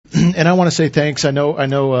And I want to say thanks. I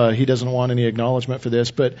know he doesn't want any acknowledgement for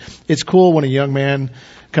this, but it's cool when a young man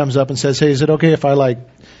comes up and says, "Hey, is it okay if I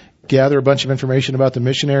gather a bunch of information about the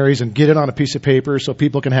missionaries and get it on a piece of paper so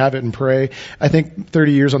people can have it and pray?" I think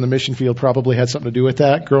 30 years on the mission field probably had something to do with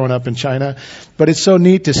that, growing up in China. But it's so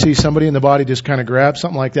neat to see somebody in the body just kind of grab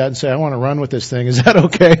something like that and say, "I want to run with this thing. Is that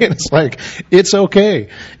okay?" And it's like, it's okay.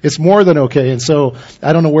 It's more than okay. And so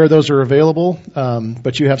I don't know where those are available,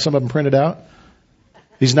 but you have some of them printed out.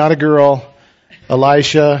 He's not a girl.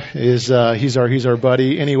 Elisha is he's our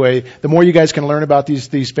buddy. Anyway, the more you guys can learn about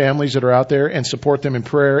these families that are out there and support them in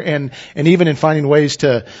prayer and even in finding ways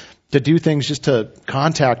to do things, just to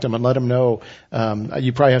contact them and let them know,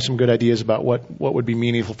 you probably have some good ideas about what would be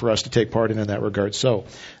meaningful for us to take part in that regard. So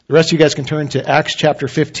the rest of you guys can turn to Acts chapter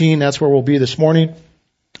 15. That's where we'll be this morning.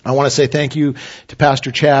 I want to say thank you to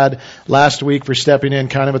Pastor Chad last week for stepping in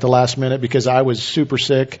kind of at the last minute because I was super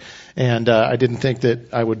sick and I didn't think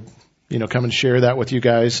that I would come and share that with you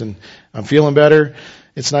guys, and I'm feeling better.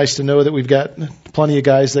 It's nice to know that we've got plenty of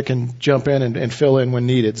guys that can jump in and fill in when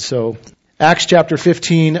needed. So Acts chapter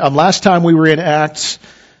 15. Last time we were in Acts,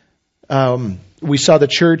 we saw the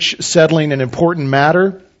church settling an important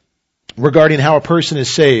matter regarding how a person is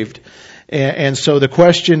saved. And so the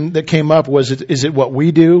question that came up was, is it what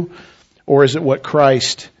we do or is it what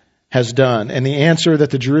Christ has done? And the answer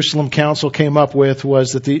that the Jerusalem Council came up with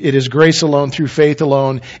was that it is grace alone, through faith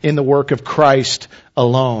alone, in the work of Christ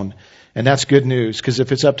alone. And that's good news, because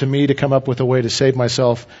if it's up to me to come up with a way to save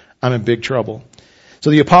myself, I'm in big trouble.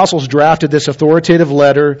 So the apostles drafted this authoritative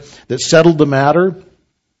letter that settled the matter,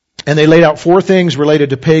 and they laid out 4 things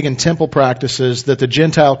related to pagan temple practices that the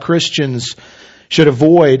Gentile Christians should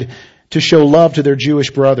avoid to show love to their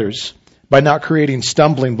Jewish brothers by not creating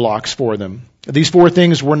stumbling blocks for them. These 4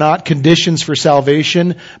 things were not conditions for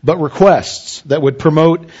salvation, but requests that would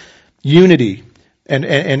promote unity and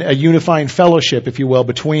a unifying fellowship, if you will,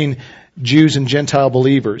 between Jews and Gentile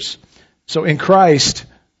believers. So in Christ,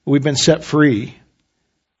 we've been set free.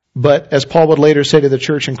 But as Paul would later say to the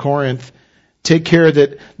church in Corinth, take care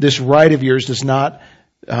that this right of yours does not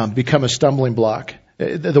become a stumbling block.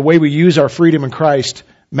 The way we use our freedom in Christ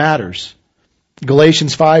matters.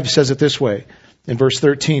 Galatians 5 says it this way in verse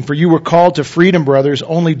 13, "For you were called to freedom, brothers,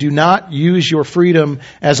 only do not use your freedom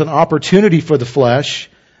as an opportunity for the flesh,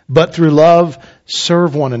 but through love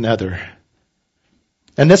serve one another."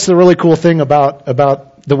 And that's the really cool thing about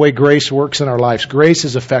the way grace works in our lives. Grace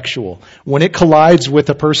is effectual. When it collides with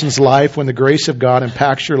a person's life, when the grace of God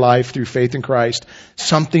impacts your life through faith in Christ,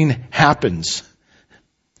 something happens.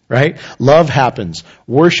 Right? Love happens.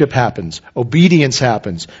 Worship happens. Obedience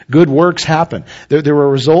happens. Good works happen. They're a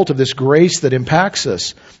result of this grace that impacts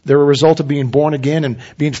us. They're a result of being born again and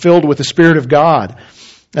being filled with the Spirit of God.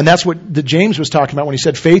 And that's what James was talking about when he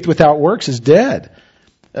said faith without works is dead.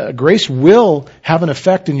 Grace will have an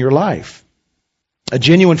effect in your life. A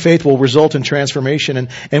genuine faith will result in transformation.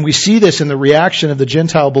 And we see this in the reaction of the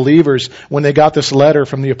Gentile believers when they got this letter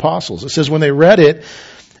from the apostles. It says when they read it,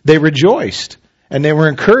 they rejoiced. And they were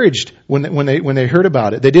encouraged when they heard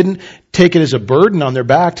about it. They didn't take it as a burden on their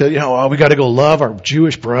back to, we got to go love our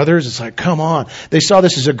Jewish brothers. It's like, come on. They saw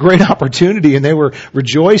this as a great opportunity and they were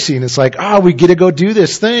rejoicing. It's like, we get to go do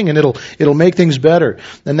this thing and it'll make things better.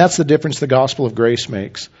 And that's the difference the gospel of grace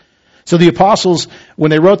makes. So the apostles,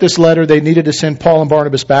 when they wrote this letter, they needed to send Paul and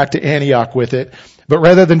Barnabas back to Antioch with it. But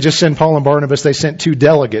rather than just send Paul and Barnabas, they sent 2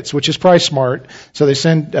 delegates, which is probably smart. So they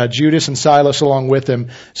send Judas and Silas along with them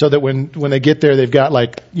so that when they get there, they've got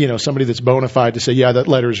somebody that's bona fide to say, yeah, that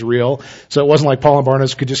letter is real. So it wasn't like Paul and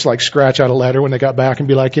Barnabas could just scratch out a letter when they got back and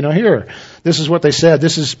be like, here, this is what they said.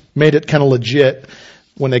 This has made it kind of legit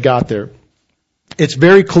when they got there. It's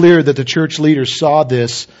very clear that the church leaders saw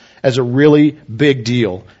this as a really big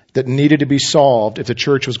deal that needed to be solved if the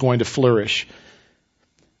church was going to flourish.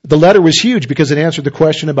 The letter was huge because it answered the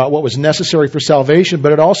question about what was necessary for salvation,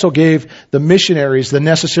 but it also gave the missionaries the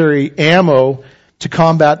necessary ammo to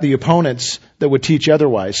combat the opponents that would teach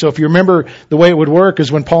otherwise. So if you remember, the way it would work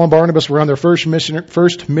is when Paul and Barnabas were on their first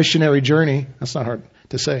missionary journey, that's not hard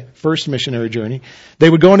to say, first missionary journey, they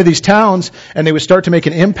would go into these towns and they would start to make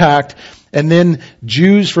an impact, and then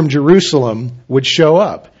Jews from Jerusalem would show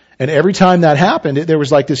up. And every time that happened, there was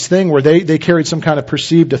this thing where they carried some kind of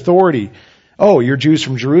perceived authority. Oh, you're Jews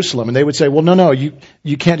from Jerusalem. And they would say, well, no,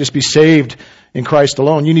 you can't just be saved in Christ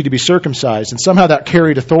alone. You need to be circumcised. And somehow that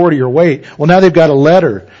carried authority or weight. Well, now they've got a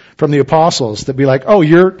letter from the apostles that be like, oh,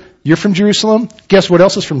 you're from Jerusalem? Guess what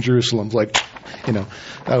else is from Jerusalem? That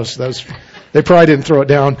was They probably didn't throw it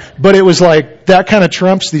down. But it was like, that kind of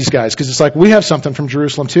trumps these guys, because it's like, we have something from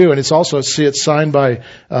Jerusalem too. And it's also, it's signed by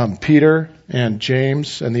Peter and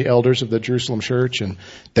James and the elders of the Jerusalem church. And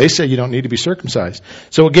they say you don't need to be circumcised.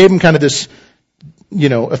 So it gave them kind of this,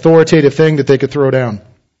 authoritative thing that they could throw down.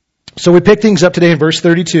 So we pick things up today in verse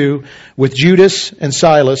 32 with Judas and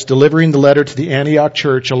Silas delivering the letter to the Antioch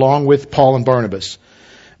church along with Paul and Barnabas.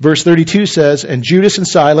 Verse 32 says, "And Judas and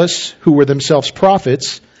Silas, who were themselves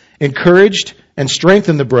prophets, encouraged and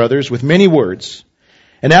strengthened the brothers with many words.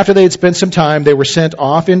 And after they had spent some time, they were sent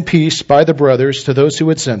off in peace by the brothers to those who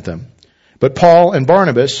had sent them. But Paul and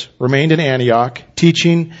Barnabas remained in Antioch,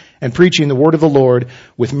 teaching and preaching the word of the Lord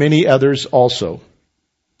with many others also."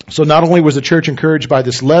 So not only was the church encouraged by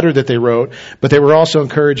this letter that they wrote, but they were also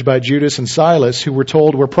encouraged by Judas and Silas, who were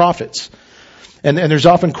told were prophets. And there's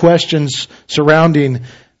often questions surrounding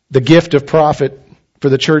the gift of prophet for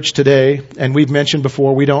the church today. And we've mentioned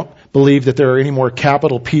before, we don't believe that there are any more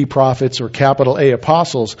capital P prophets or capital A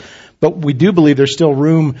apostles. But we do believe there's still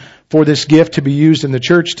room for this gift to be used in the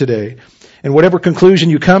church today. And whatever conclusion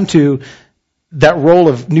you come to, that role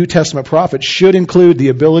of New Testament prophet should include the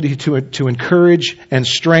ability to encourage and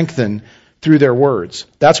strengthen through their words.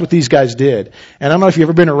 That's what these guys did. And I don't know if you've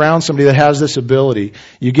ever been around somebody that has this ability.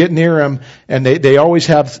 You get near them, and they always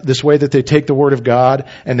have this way that they take the Word of God,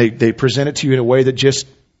 and they present it to you in a way that just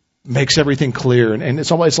makes everything clear. And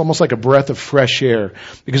it's almost like a breath of fresh air.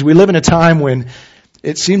 Because we live in a time when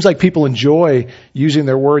it seems like people enjoy using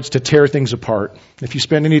their words to tear things apart. If you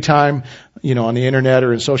spend any time, on the internet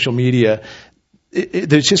or in social media,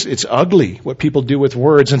 it's ugly what people do with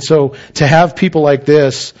words. And so to have people like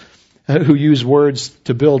this who use words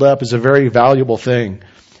to build up is a very valuable thing.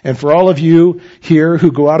 And for all of you here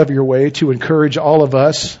who go out of your way to encourage all of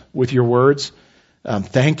us with your words,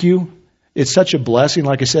 thank you. It's such a blessing.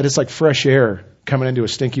 Like I said, it's like fresh air coming into a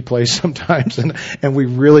stinky place sometimes, and we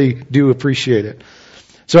really do appreciate it.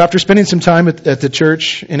 So after spending some time at the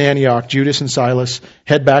church in Antioch, Judas and Silas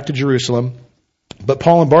head back to Jerusalem. But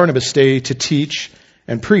Paul and Barnabas stay to teach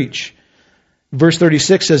and preach. Verse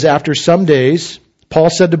 36 says, "After some days,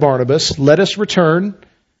 Paul said to Barnabas, 'Let us return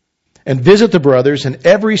and visit the brothers in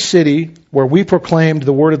every city where we proclaimed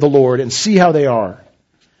the word of the Lord and see how they are.'"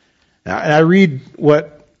 Now, and I read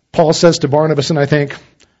what Paul says to Barnabas and I think,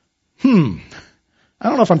 I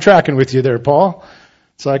don't know if I'm tracking with you there, Paul.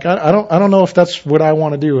 It's like, I don't know if that's what I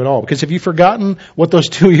want to do at all. Because have you forgotten what those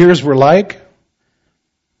 2 years were like?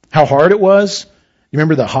 How hard it was? You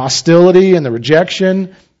remember the hostility and the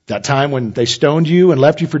rejection? That time when they stoned you and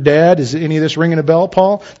left you for dead? Is any of this ringing a bell,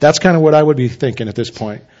 Paul? That's kind of what I would be thinking at this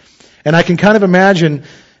point. And I can kind of imagine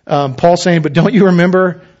Paul saying, "But don't you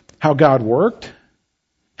remember how God worked?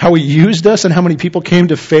 How He used us and how many people came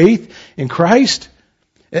to faith in Christ?"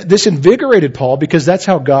 This invigorated Paul because that's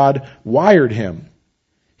how God wired him.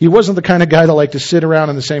 He wasn't the kind of guy that liked to sit around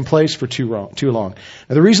in the same place for too long.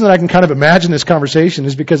 Now, the reason that I can kind of imagine this conversation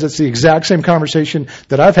is because it's the exact same conversation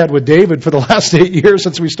that I've had with David for the last 8 years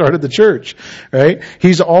since we started the church, right?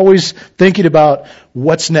 He's always thinking about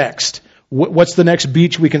what's next. What's the next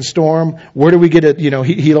beach we can storm? Where do we get it?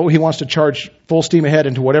 He wants to charge full steam ahead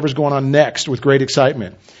into whatever's going on next with great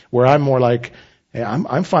excitement. Where I'm more like, hey,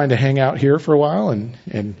 I'm fine to hang out here for a while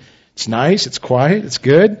and it's nice, it's quiet, it's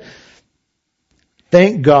good.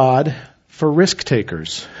 Thank God for risk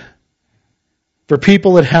takers. For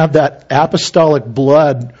people that have that apostolic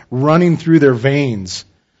blood running through their veins.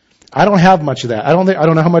 I don't have much of that. I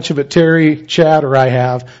don't know how much of it Terry, Chad, or I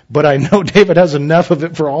have, but I know David has enough of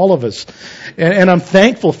it for all of us. And I'm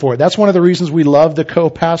thankful for it. That's one of the reasons we love the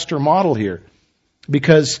co-pastor model here.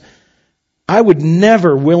 Because I would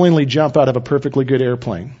never willingly jump out of a perfectly good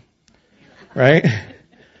airplane. Right?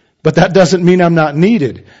 But that doesn't mean I'm not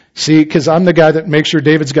needed. See, because I'm the guy that makes sure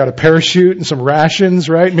David's got a parachute and some rations,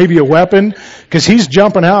 right? Maybe a weapon. Because he's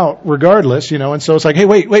jumping out regardless, And so it's like, hey,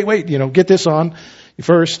 wait, get this on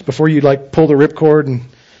first before you pull the ripcord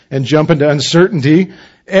and jump into uncertainty.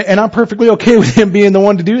 And I'm perfectly okay with him being the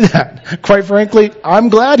one to do that. Quite frankly, I'm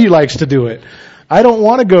glad he likes to do it. I don't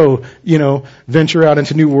want to go, venture out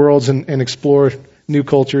into new worlds and explore new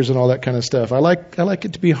cultures and all that kind of stuff. I like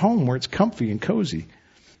it to be home where it's comfy and cozy.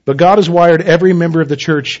 But God has wired every member of the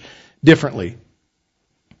church differently.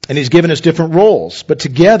 And He's given us different roles. But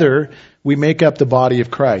together, we make up the body of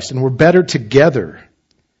Christ. And we're better together.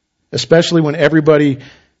 Especially when everybody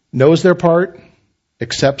knows their part,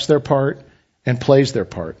 accepts their part, and plays their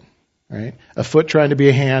part. Right? A foot trying to be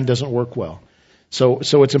a hand doesn't work well. So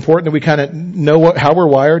it's important that we kind of know how we're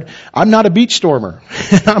wired. I'm not a beach stormer.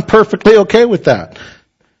 I'm perfectly okay with that.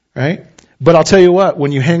 Right? But I'll tell you what,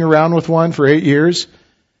 when you hang around with one for 8 years,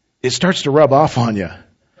 it starts to rub off on you.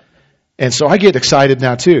 And so I get excited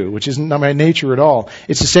now too, which isn't my nature at all.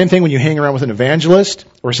 It's the same thing when you hang around with an evangelist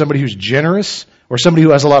or somebody who's generous or somebody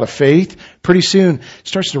who has a lot of faith. Pretty soon it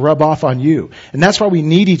starts to rub off on you. And that's why we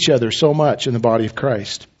need each other so much in the body of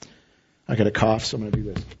Christ. I got a cough, so I'm going to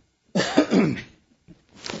do this.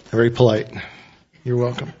 Very polite. You're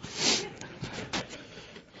welcome.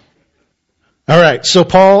 All right, so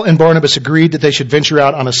Paul and Barnabas agreed that they should venture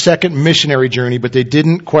out on a second missionary journey, but they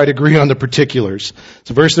didn't quite agree on the particulars.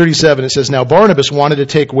 So verse 37, it says, Now Barnabas wanted to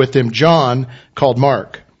take with him John, called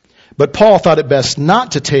Mark. But Paul thought it best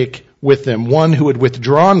not to take with them one who had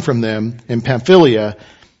withdrawn from them in Pamphylia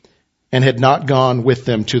and had not gone with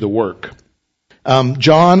them to the work.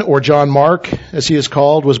 John, or John Mark, as he is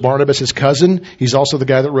called, was Barnabas' cousin. He's also the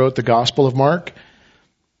guy that wrote the Gospel of Mark.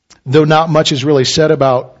 Though not much is really said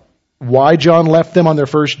about why John left them on their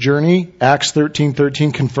first journey, Acts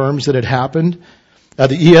 13:13 confirms that it happened. The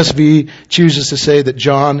ESV chooses to say that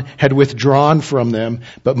John had withdrawn from them,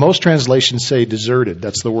 but most translations say deserted.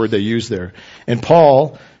 That's the word they use there. And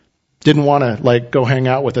Paul didn't want to go hang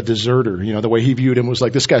out with a deserter. The way he viewed him was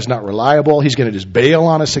like, this guy's not reliable. He's going to just bail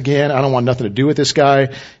on us again. I don't want nothing to do with this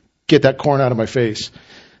guy. Get that corn out of my face.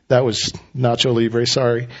 That was Nacho Libre.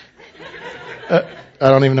 Sorry. I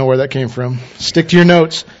don't even know where that came from. Stick to your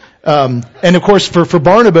notes. And of course, for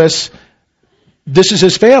Barnabas, this is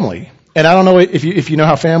his family. And I don't know if you know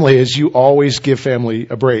how family is, you always give family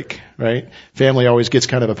a break, right? Family always gets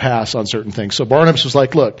kind of a pass on certain things. So Barnabas was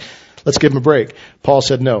like, look, let's give him a break. Paul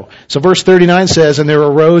said no. So verse 39 says, And there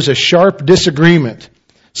arose a sharp disagreement,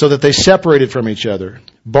 so that they separated from each other.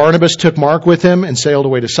 Barnabas took Mark with him and sailed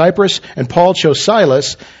away to Cyprus, and Paul chose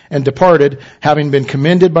Silas and departed, having been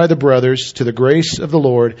commended by the brothers to the grace of the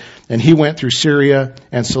Lord, and he went through Syria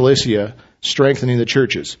and Cilicia, strengthening the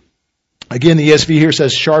churches. Again, the ESV here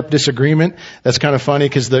says sharp disagreement. That's kind of funny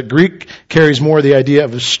because the Greek carries more the idea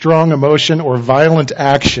of a strong emotion or violent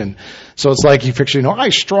action. So it's like you picture, I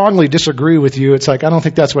strongly disagree with you. It's like, I don't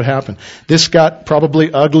think that's what happened. This got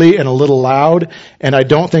probably ugly and a little loud, and I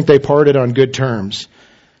don't think they parted on good terms.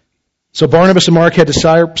 So Barnabas and Mark head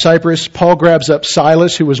to Cyprus. Paul grabs up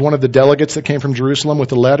Silas, who was one of the delegates that came from Jerusalem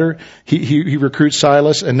with a letter. He recruits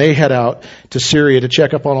Silas, and they head out to Syria to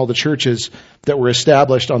check up on all the churches that were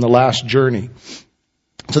established on the last journey.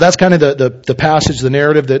 So that's kind of the passage, the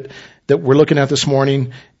narrative that we're looking at this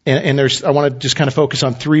morning. And I want to just kind of focus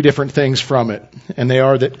on three different things from it. And they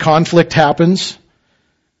are that conflict happens,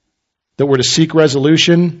 that we're to seek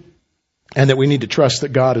resolution, and that we need to trust that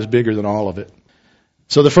God is bigger than all of it.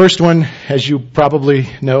 So the first one, as you probably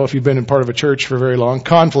know if you've been in part of a church for very long,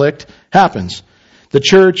 conflict happens. The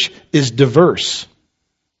church is diverse.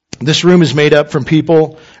 This room is made up from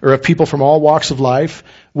people from all walks of life,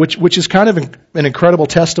 which is kind of an incredible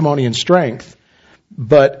testimony and strength,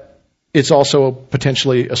 but it's also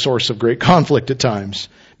potentially a source of great conflict at times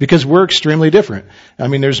because we're extremely different. I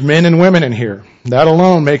mean, there's men and women in here. That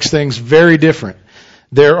alone makes things very different.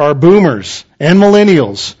 There are boomers and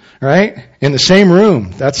millennials, right? In the same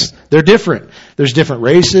room. They're different. There's different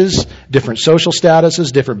races, different social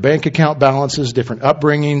statuses, different bank account balances, different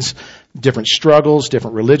upbringings, different struggles,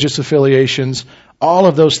 different religious affiliations. All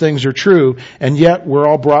of those things are true, and yet we're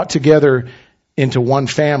all brought together into one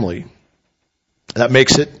family. That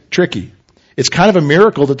makes it tricky. It's kind of a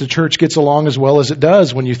miracle that the church gets along as well as it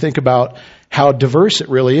does when you think about how diverse it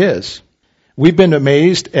really is. We've been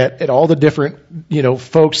amazed at all the different,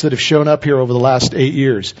 folks that have shown up here over the last 8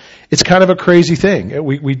 years. It's kind of a crazy thing.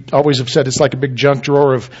 We always have said it's like a big junk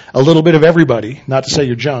drawer of a little bit of everybody. Not to say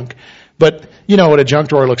you're junk, but you know what a junk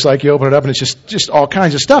drawer looks like. You open it up and it's just all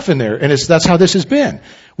kinds of stuff in there. And that's how this has been.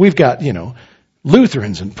 We've got,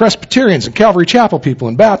 Lutherans and Presbyterians and Calvary Chapel people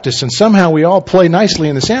and Baptists, and somehow we all play nicely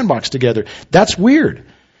in the sandbox together. That's weird.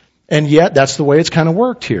 And yet, that's the way it's kind of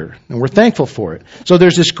worked here. And we're thankful for it. So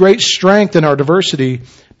there's this great strength in our diversity,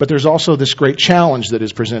 but there's also this great challenge that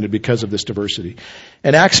is presented because of this diversity.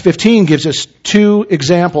 And Acts 15 gives us two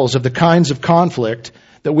examples of the kinds of conflict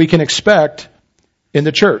that we can expect in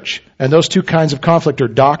the church. And those two kinds of conflict are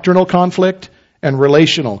doctrinal conflict and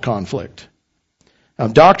relational conflict.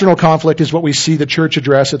 Doctrinal conflict is what we see the church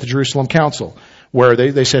address at the Jerusalem Council, where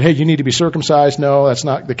they said, hey, you need to be circumcised. No, that's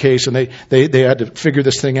not the case. And they had to figure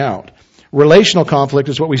this thing out. Relational conflict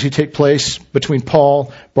is what we see take place between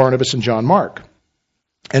Paul, Barnabas, and John Mark.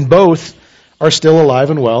 And both are still alive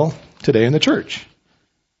and well today in the church.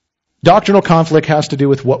 Doctrinal conflict has to do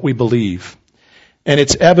with what we believe. And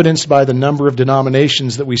it's evidenced by the number of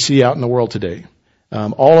denominations that we see out in the world today.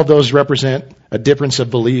 All of those represent a difference of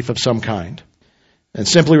belief of some kind. And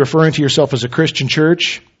simply referring to yourself as a Christian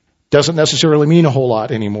church doesn't necessarily mean a whole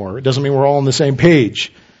lot anymore. It doesn't mean we're all on the same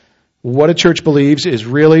page. what a church believes is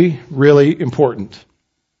really, really important,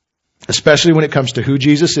 especially when it comes to who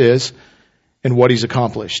Jesus is and what he's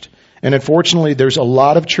accomplished. And unfortunately, there's a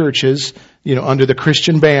lot of churches, under the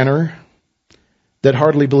Christian banner that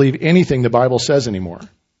hardly believe anything the Bible says anymore.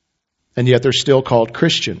 And yet they're still called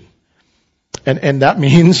Christian. And that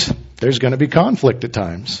means there's going to be conflict at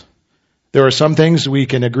times. There are some things we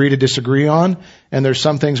can agree to disagree on, and there's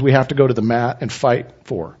some things we have to go to the mat and fight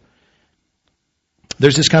for.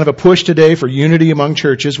 There's this kind of a push today for unity among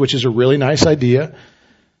churches, which is a really nice idea,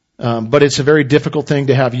 but it's a very difficult thing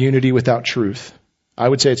to have unity without truth. I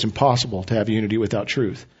would say it's impossible to have unity without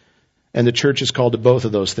truth. And the church is called to both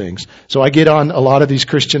of those things. So I get on a lot of these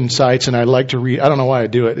Christian sites and I like to read, I don't know why I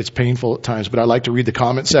do it, it's painful at times, but I like to read the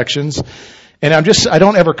comment sections. And I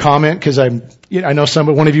don't ever comment because I know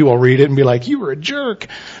one of you will read it and be like, you were a jerk.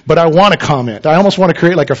 But I want to comment. I almost want to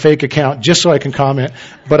create like a fake account just so I can comment,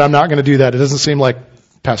 but I'm not going to do that. It doesn't seem like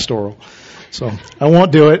pastoral. So I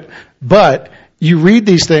won't do it. But you read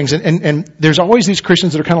these things and there's always these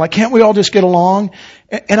Christians that are kind of like, can't we all just get along?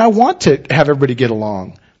 And I want to have everybody get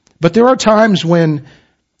along. But there are times when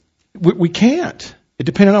we can't. It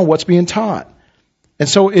depends on what's being taught. And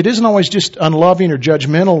so it isn't always just unloving or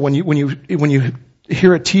judgmental when you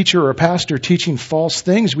hear a teacher or a pastor teaching false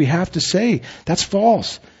things. We have to say that's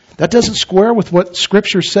false. That doesn't square with what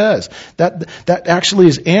Scripture says. That actually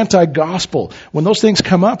is anti-gospel. When those things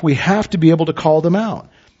come up, we have to be able to call them out.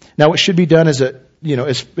 Now, it should be done as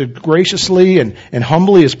graciously and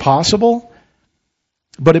humbly as possible,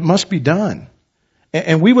 but it must be done.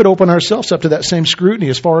 And we would open ourselves up to that same scrutiny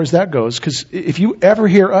as far as that goes. Because if you ever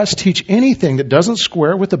hear us teach anything that doesn't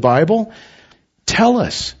square with the Bible, tell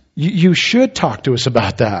us. You should talk to us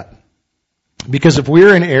about that. Because if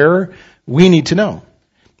we're in error, we need to know.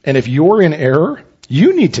 And if you're in error,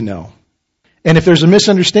 you need to know. And if there's a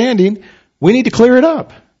misunderstanding, we need to clear it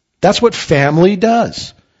up. That's what family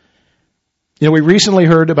does. We recently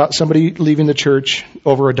heard about somebody leaving the church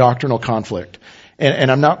over a doctrinal conflict.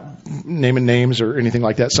 And I'm not naming names or anything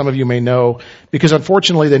like that. Some of you may know, because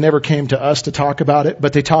unfortunately they never came to us to talk about it,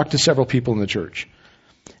 but they talked to several people in the church.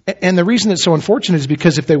 And the reason it's so unfortunate is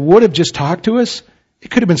because if they would have just talked to us,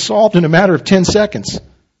 it could have been solved in a matter of 10 seconds.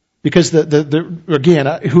 Because again,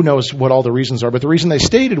 who knows what all the reasons are, but the reason they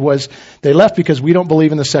stated was they left because we don't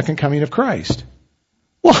believe in the second coming of Christ.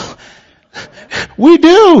 Well, we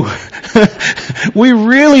do. We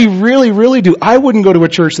really, really, really do. I wouldn't go to a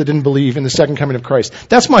church that didn't believe in the second coming of Christ.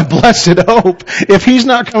 That's my blessed hope. If he's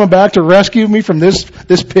not coming back to rescue me from this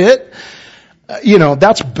pit,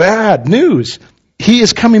 that's bad news. He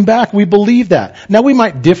is coming back. We believe that. Now, we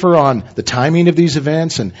might differ on the timing of these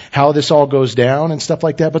events and how this all goes down and stuff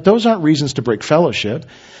like that, but those aren't reasons to break fellowship.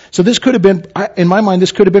 So this could have been, in my mind,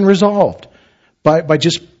 this could have been resolved by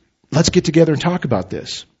just, let's get together and talk about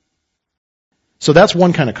this. So that's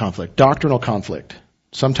one kind of conflict, doctrinal conflict.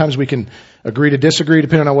 Sometimes we can agree to disagree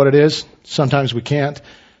depending on what it is. Sometimes we can't.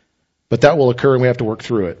 But that will occur and we have to work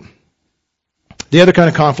through it. The other kind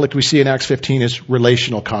of conflict we see in Acts 15 is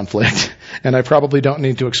relational conflict. And I probably don't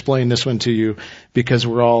need to explain this one to you because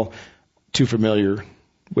we're all too familiar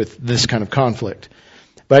with this kind of conflict.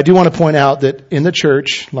 But I do want to point out that in the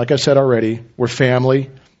church, like I said already, we're family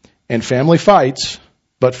and family fights,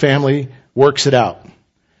 but family works it out.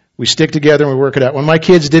 We stick together and we work it out. When my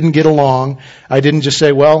kids didn't get along, I didn't just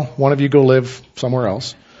say, well, one of you go live somewhere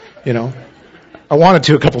else. I wanted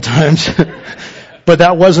to a couple times, but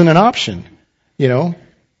that wasn't an option.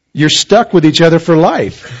 You're stuck with each other for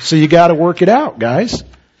life. So you got to work it out, guys.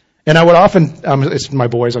 And I would often, it's my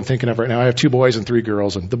boys I'm thinking of right now. I have 2 boys and 3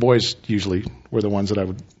 girls, and the boys usually were the ones that I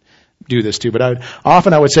would do this to. But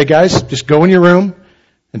I would say, guys, just go in your room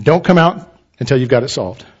and don't come out until you've got it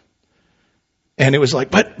solved. And it was like,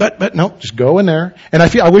 but no, just go in there. And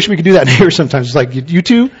I wish we could do that in here sometimes. It's like, you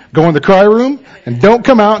two, go in the cry room and don't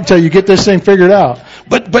come out until you get this thing figured out.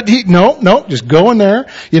 No, just go in there,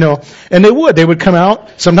 and they would come out.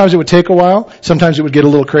 Sometimes it would take a while. Sometimes it would get a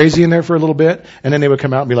little crazy in there for a little bit. And then they would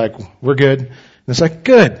come out and be like, we're good. And it's like,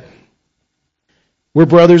 good. We're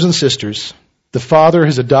brothers and sisters. The Father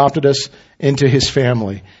has adopted us into His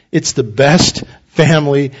family. It's the best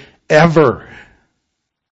family ever.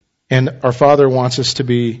 And our Father wants us to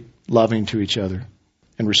be loving to each other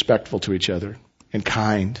and respectful to each other and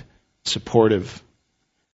kind, supportive,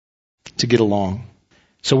 to get along.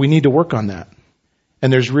 So we need to work on that.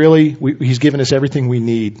 And He's given us everything we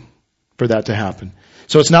need for that to happen.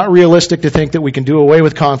 So it's not realistic to think that we can do away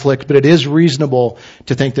with conflict, but it is reasonable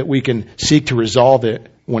to think that we can seek to resolve it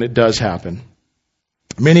when it does happen.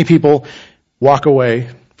 Many people walk away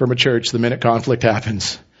from a church the minute conflict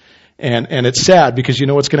happens. And it's sad because you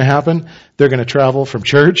know what's going to happen? They're going to travel from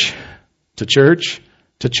church to church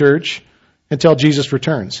to church until Jesus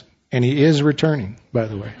returns. And he is returning, by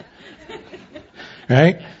the way.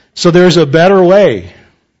 Right? So there's a better way.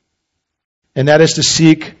 And that is to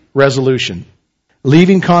seek resolution.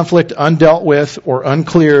 Leaving conflict undealt with or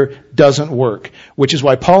unclear doesn't work. Which is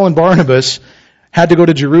why Paul and Barnabas had to go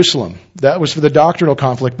to Jerusalem. That was for the doctrinal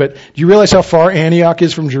conflict. But do you realize how far Antioch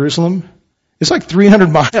is from Jerusalem? It's like 300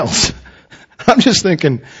 miles. I'm just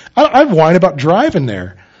thinking, I whine about driving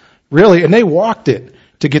there. Really. And they walked it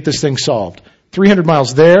to get this thing solved. 300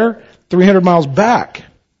 miles there, 300 miles back.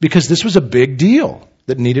 Because this was a big deal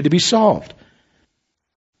that needed to be solved.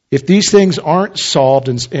 If these things aren't solved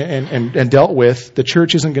and dealt with, the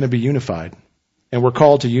church isn't going to be unified. And we're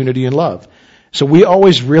called to unity and love. So we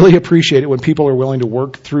always really appreciate it when people are willing to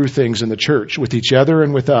work through things in the church with each other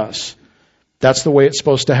and with us. That's the way it's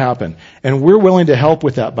supposed to happen. And we're willing to help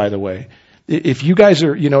with that, by the way. If you guys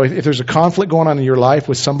are, if there's a conflict going on in your life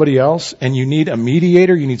with somebody else and you need a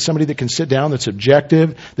mediator, you need somebody that can sit down, that's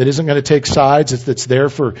objective, that isn't going to take sides, that's there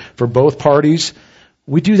for both parties.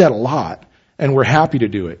 We do that a lot, and we're happy to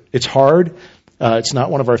do it. It's hard. It's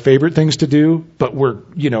not one of our favorite things to do, but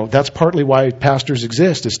that's partly why pastors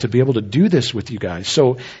exist, is to be able to do this with you guys.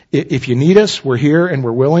 So if you need us, we're here and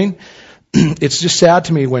we're willing. It's just sad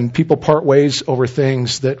to me when people part ways over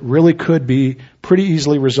things that really could be pretty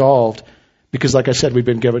easily resolved. Because like I said, we've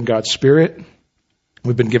been given God's Spirit.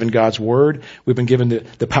 We've been given God's Word. We've been given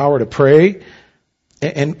the power to pray.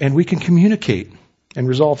 And we can communicate and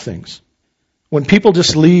resolve things. When people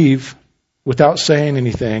just leave without saying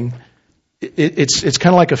anything, it's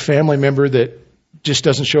kind of like a family member that just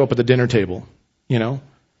doesn't show up at the dinner table. Well,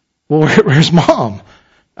 where's Mom?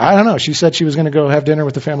 I don't know. She said she was going to go have dinner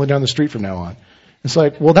with the family down the street from now on. It's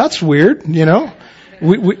like, well, that's weird.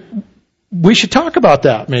 We should talk about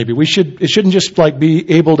that. Maybe it shouldn't just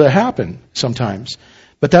be able to happen sometimes.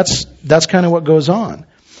 But that's kind of what goes on.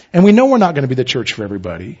 And we know we're not going to be the church for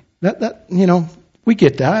everybody. We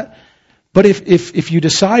get that. But if you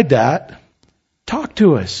decide that, talk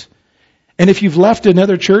to us. And if you've left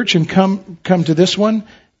another church and come to this one,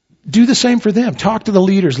 do the same for them. Talk to the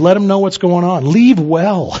leaders. Let them know what's going on. Leave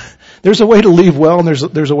well. There's a way to leave well, and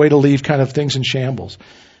there's a way to leave kind of things in shambles.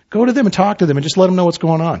 Go to them and talk to them and just let them know what's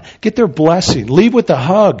going on. Get their blessing. Leave with a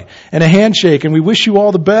hug and a handshake, and we wish you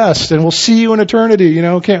all the best, and we'll see you in eternity.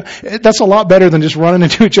 That's a lot better than just running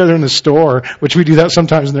into each other in the store, which we do that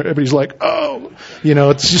sometimes, and everybody's like, oh,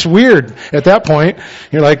 it's just weird at that point.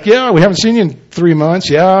 You're like, yeah, we haven't seen you in 3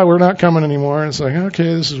 months. Yeah, we're not coming anymore. And it's like,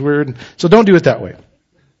 okay, this is weird. So don't do it that way.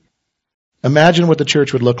 Imagine what the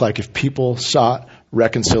church would look like if people sought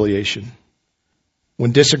reconciliation.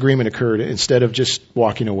 When disagreement occurred, instead of just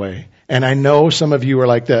walking away. And I know some of you are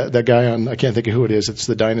like that guy on, I can't think of who it is, it's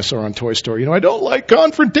the dinosaur on Toy Story. I don't like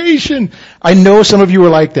confrontation. I know some of you are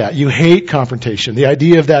like that. You hate confrontation. The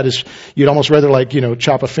idea of that is you'd almost rather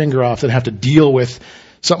chop a finger off than have to deal with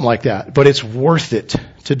something like that. But it's worth it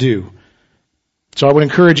to do. So I would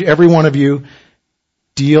encourage every one of you,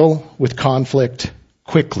 deal with conflict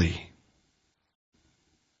quickly.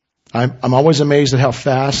 I'm always amazed at how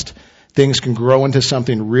fast things can grow into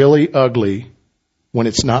something really ugly when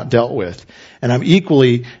it's not dealt with. And I'm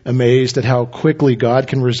equally amazed at how quickly God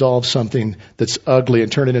can resolve something that's ugly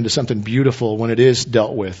and turn it into something beautiful when it is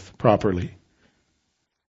dealt with properly.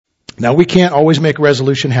 Now, we can't always make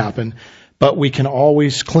resolution happen, but we can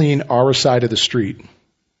always clean our side of the street.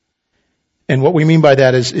 And what we mean by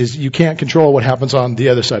that is you can't control what happens on the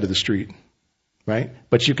other side of the street, right?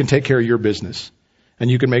 But you can take care of your business. And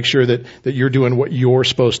you can make sure that you're doing what you're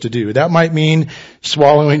supposed to do. That might mean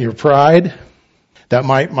swallowing your pride. That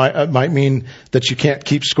might mean that you can't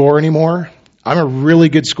keep score anymore. I'm a really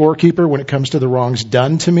good scorekeeper when it comes to the wrongs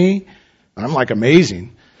done to me. I'm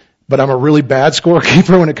amazing. But I'm a really bad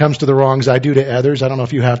scorekeeper when it comes to the wrongs I do to others. I don't know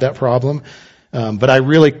if you have that problem. But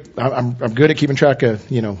I'm good at keeping track of,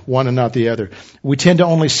 one and not the other. We tend to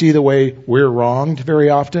only see the way we're wronged very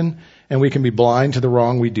often, and we can be blind to the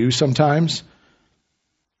wrong we do sometimes.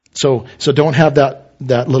 So don't have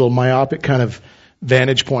that little myopic kind of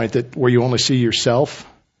vantage point where you only see yourself.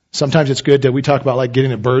 Sometimes it's good that we talk about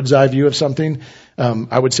getting a bird's eye view of something.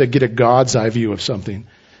 I would say get a God's eye view of something.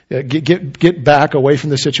 Get back away from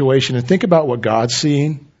the situation and think about what God's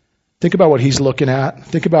seeing. Think about what He's looking at.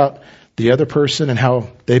 Think about the other person and how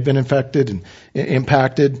they've been infected and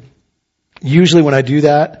impacted. Usually when I do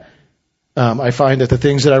that, I find that the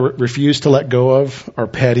things that I refuse to let go of are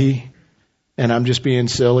petty. And I'm just being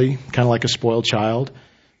silly, kind of like a spoiled child.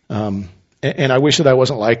 And I wish that I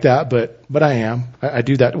wasn't like that, but I am. I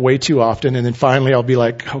do that way too often. And then finally I'll be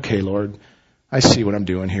like, okay, Lord, I see what I'm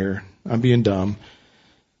doing here. I'm being dumb.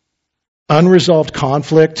 Unresolved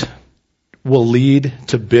conflict will lead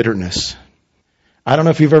to bitterness. I don't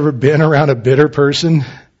know if you've ever been around a bitter person.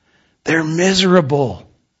 They're miserable.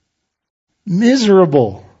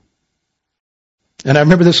 Miserable. And I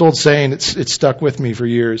remember this old saying, it's stuck with me for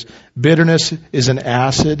years. Bitterness is an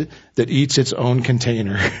acid that eats its own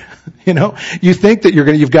container. You think that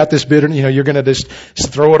you've got this bitterness, you're going to just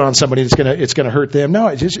throw it on somebody, it's going to hurt them. No,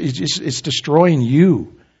 it's destroying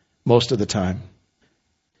you most of the time.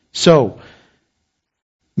 So,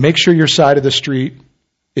 make sure your side of the street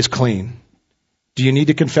is clean. Do you need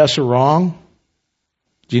to confess a wrong?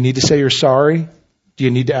 Do you need to say you're sorry? Do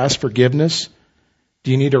you need to ask forgiveness?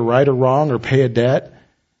 Do you need to right a wrong or pay a debt?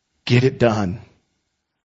 Get it done.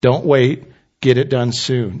 Don't wait. Get it done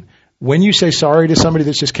soon. When you say sorry to somebody,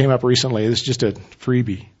 this just came up recently, this is just a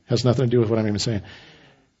freebie, has nothing to do with what I'm even saying.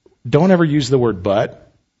 Don't ever use the word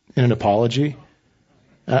but in an apology.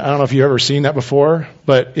 I don't know if you've ever seen that before,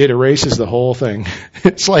 but it erases the whole thing.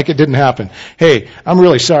 It's like it didn't happen. Hey, I'm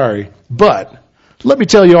really sorry, but let me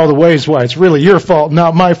tell you all the ways why it's really your fault,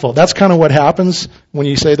 not my fault. That's kind of what happens when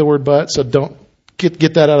you say the word but, so don't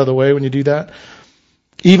get that out of the way when you do that.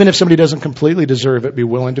 Even if somebody doesn't completely deserve it, be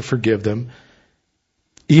willing to forgive them.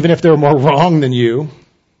 Even if they're more wrong than you,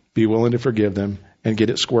 be willing to forgive them and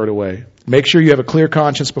get it squared away. Make sure you have a clear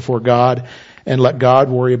conscience before God and let God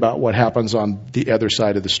worry about what happens on the other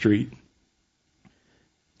side of the street.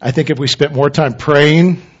 I think if we spent more time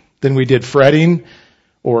praying than we did fretting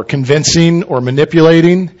or convincing or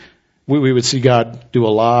manipulating, we would see God do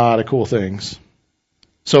a lot of cool things.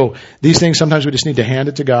 So these things, sometimes we just need to hand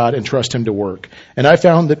it to God and trust Him to work. And I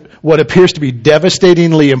found that what appears to be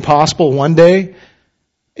devastatingly impossible one day,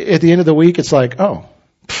 at the end of the week, it's like, oh,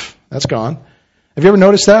 that's gone. Have you ever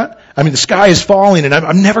noticed that? I mean, the sky is falling and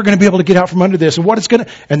I'm never going to be able to get out from under this. And what it's going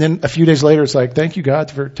to, and then a few days later, it's like, thank you,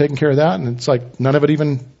 God, for taking care of that. And it's like none of it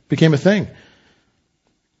even became a thing.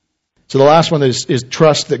 So the last one is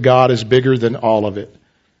trust that God is bigger than all of it.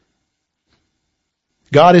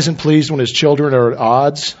 God isn't pleased when His children are at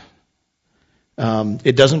odds.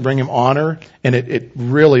 It doesn't bring Him honor, and it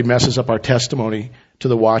really messes up our testimony to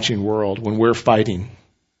the watching world when we're fighting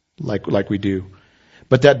like we do.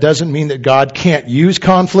 But that doesn't mean that God can't use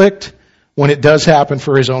conflict when it does happen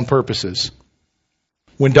for His own purposes.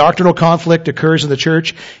 When doctrinal conflict occurs in the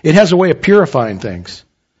church, it has a way of purifying things.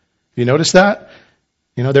 Have you noticed that?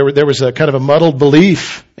 There was a kind of a muddled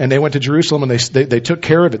belief, and they went to Jerusalem and they took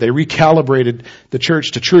care of it. They recalibrated the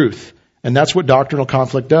church to truth. And that's what doctrinal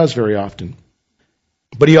conflict does very often.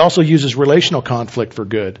 But He also uses relational conflict for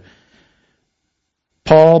good.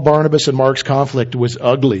 Paul, Barnabas, and Mark's conflict was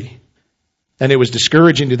ugly. And it was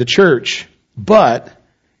discouraging to the church. But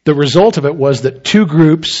the result of it was that two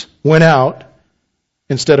groups went out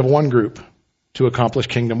instead of one group to accomplish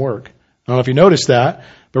kingdom work. I don't know if you noticed that,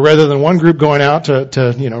 but rather than one group going out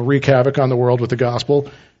to wreak havoc on the world with the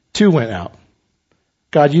gospel, two went out.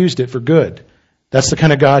 God used it for good. That's the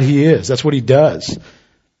kind of God He is. That's what He does.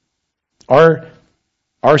 Our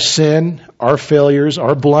sin, our failures,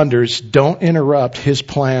 our blunders don't interrupt His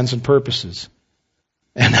plans and purposes.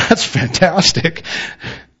 And that's fantastic.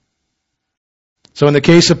 So in the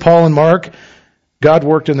case of Paul and Mark, God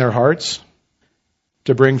worked in their hearts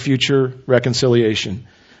to bring future reconciliation.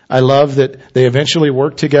 I love that they eventually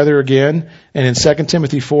worked together again. And in 2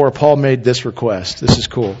 Timothy 4, Paul made this request. This is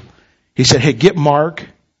cool. He said, hey, get Mark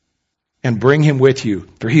and bring him with you,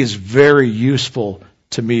 for he is very useful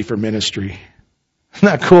to me for ministry. Isn't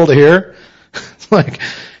that cool to hear? It's like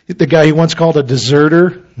the guy he once called a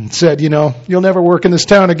deserter and said, you'll never work in this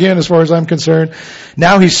town again as far as I'm concerned.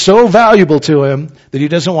 Now he's so valuable to him that he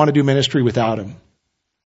doesn't want to do ministry without him.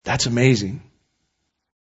 That's amazing.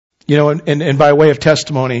 And by way of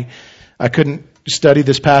testimony, I couldn't study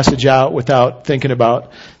this passage out without thinking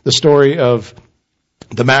about the story of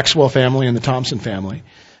the Maxwell family and the Thompson family.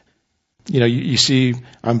 You see,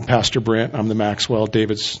 I'm Pastor Brent, I'm the Maxwell,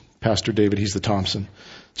 David's Pastor David, he's the Thompson,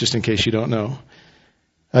 just in case you don't know.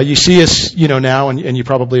 You see us, now, and you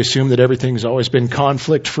probably assume that everything's always been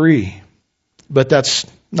conflict-free. But that's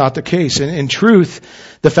not the case. And in truth,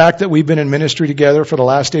 the fact that we've been in ministry together for the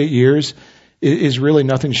last 8 years is really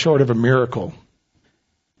nothing short of a miracle.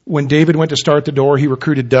 When David went to start the door, he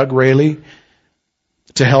recruited Doug Rayleigh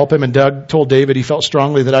to help him, and Doug told David he felt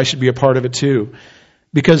strongly that I should be a part of it too.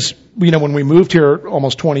 Because, when we moved here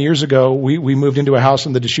almost 20 years ago, we moved into a house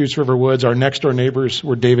in the Deschutes River Woods. Our next door neighbors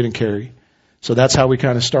were David and Carrie. So that's how we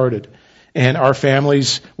kind of started. And our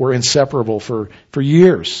families were inseparable for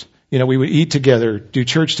years. We would eat together, do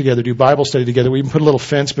church together, do Bible study together. We even put a little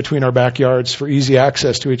fence between our backyards for easy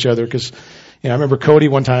access to each other because, I remember Cody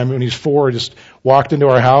one time when he was 4, just walked into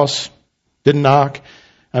our house, didn't knock.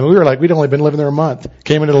 I mean, we'd only been living there a month.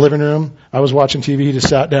 Came into the living room. I was watching TV. He just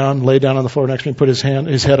sat down, laid down on the floor next to me, put his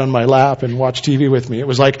head on my lap and watched TV with me. It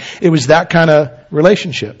was that kind of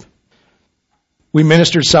relationship. We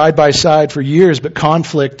ministered side by side for years, but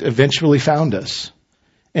conflict eventually found us.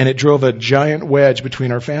 And it drove a giant wedge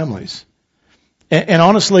between our families. And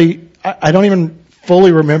honestly, I don't even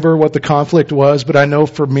fully remember what the conflict was, but I know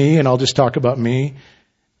for me, and I'll just talk about me,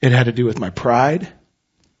 it had to do with my pride,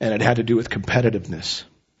 and it had to do with competitiveness.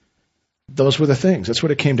 Those were the things. That's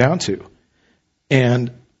what it came down to.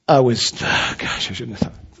 And I should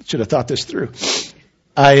have thought this through.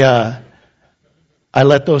 I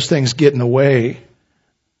let those things get in the way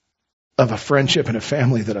of a friendship and a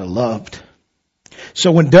family that I loved.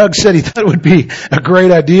 So when Doug said he thought it would be a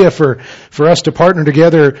great idea for us to partner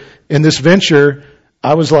together in this venture,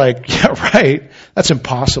 I was like, yeah, right. That's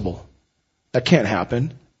impossible. That can't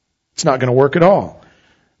happen. It's not going to work at all.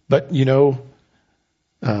 But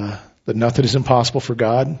that nothing is impossible for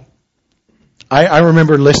God. I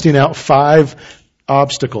remember listing out 5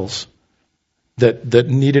 obstacles that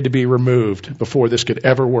needed to be removed before this could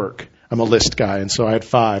ever work. I'm a list guy, and so I had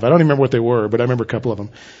 5. I don't even remember what they were, but I remember a couple of them.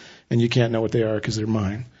 And you can't know what they are because they're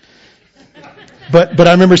mine. But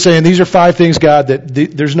I remember saying, these are 5 things, God, that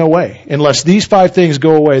there's no way. Unless these 5 things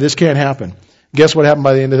go away, this can't happen. Guess what happened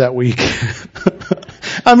by the end of that week?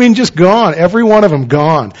 I mean, just gone. Every one of them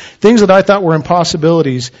gone. Things that I thought were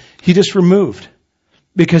impossibilities, he just removed.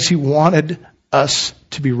 Because he wanted us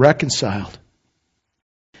to be reconciled.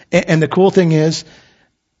 And the cool thing is,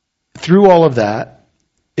 through all of that,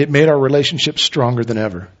 it made our relationship stronger than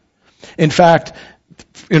ever. In fact,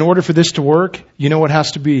 in order for this to work, you know what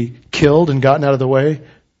has to be killed and gotten out of the way?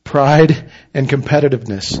 Pride and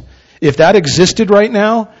competitiveness. If that existed right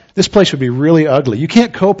now, this place would be really ugly. You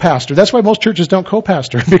can't co-pastor. That's why most churches don't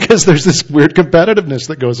co-pastor, because there's this weird competitiveness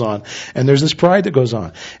that goes on. And there's this pride that goes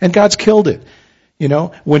on. And God's killed it.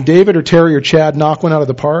 When David or Terry or Chad knock one out of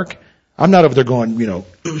the park, I'm not over there going,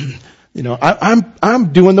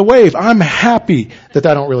 I'm doing the wave. I'm happy that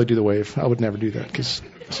I don't really do the wave. I would never do that because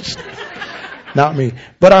it's just not me.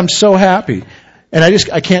 But I'm so happy. And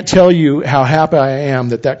I can't tell you how happy I am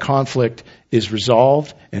that conflict is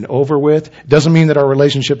resolved and over with. It doesn't mean that our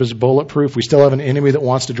relationship is bulletproof. We still have an enemy that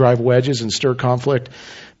wants to drive wedges and stir conflict.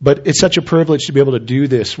 But it's such a privilege to be able to do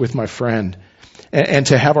this with my friend and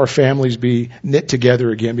to have our families be knit together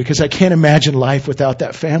again, because I can't imagine life without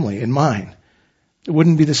that family in mine. It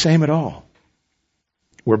wouldn't be the same at all.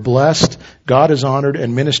 We're blessed, God is honored,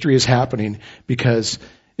 and ministry is happening because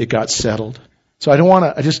it got settled. So I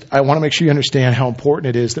want to make sure you understand how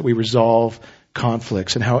important it is that we resolve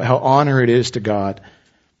conflicts and how honor it is to God.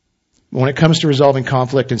 When it comes to resolving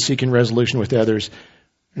conflict and seeking resolution with others,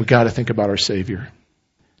 we've got to think about our Savior.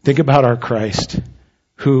 Think about our Christ,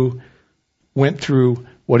 who went through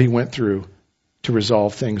what he went through to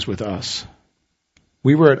resolve things with us.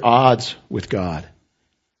 We were at odds with God.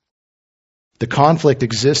 The conflict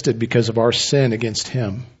existed because of our sin against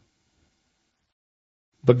him.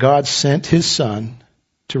 But God sent his Son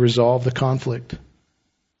to resolve the conflict.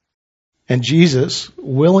 And Jesus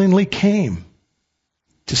willingly came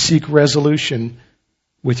to seek resolution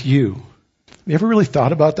with you. Have you ever really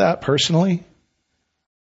thought about that personally?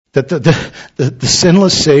 That the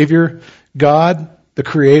sinless Savior, God, the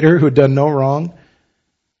Creator who had done no wrong,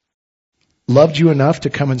 loved you enough to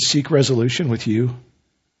come and seek resolution with you.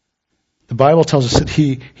 The Bible tells us that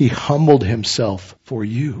he humbled himself for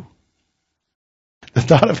you. The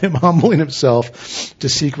thought of him humbling himself to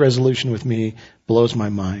seek resolution with me blows my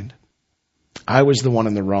mind. I was the one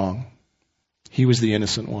in the wrong. He was the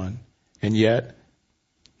innocent one. And yet,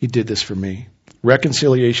 he did this for me.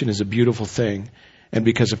 Reconciliation is a beautiful thing. And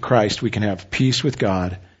because of Christ, we can have peace with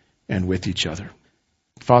God and with each other.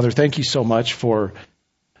 Father, thank you so much for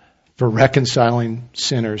reconciling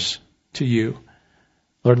sinners to you.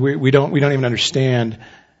 Lord, we don't even understand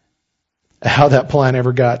how that plan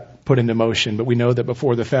ever got put into motion, but we know that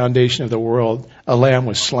before the foundation of the world, a lamb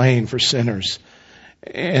was slain for sinners.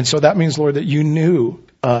 And so that means, Lord, that you knew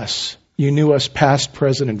us. You knew us past,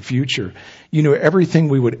 present, and future. You knew everything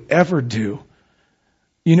we would ever do.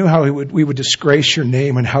 You knew how we would disgrace your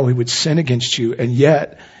name and how we would sin against you, and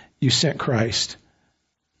yet you sent Christ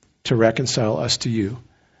to reconcile us to you.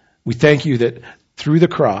 We thank you that through the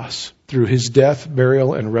cross, through his death,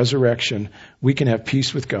 burial, and resurrection, we can have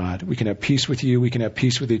peace with God. We can have peace with you. We can have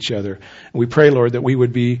peace with each other. And we pray, Lord, that we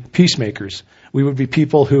would be peacemakers. We would be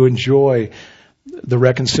people who enjoy the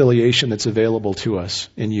reconciliation that's available to us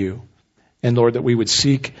in you. And Lord, that we would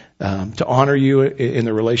seek to honor you in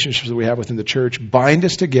the relationships that we have within the church. Bind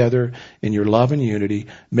us together in your love and unity.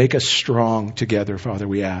 Make us strong together, Father,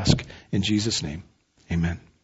 we ask. In Jesus' name, amen.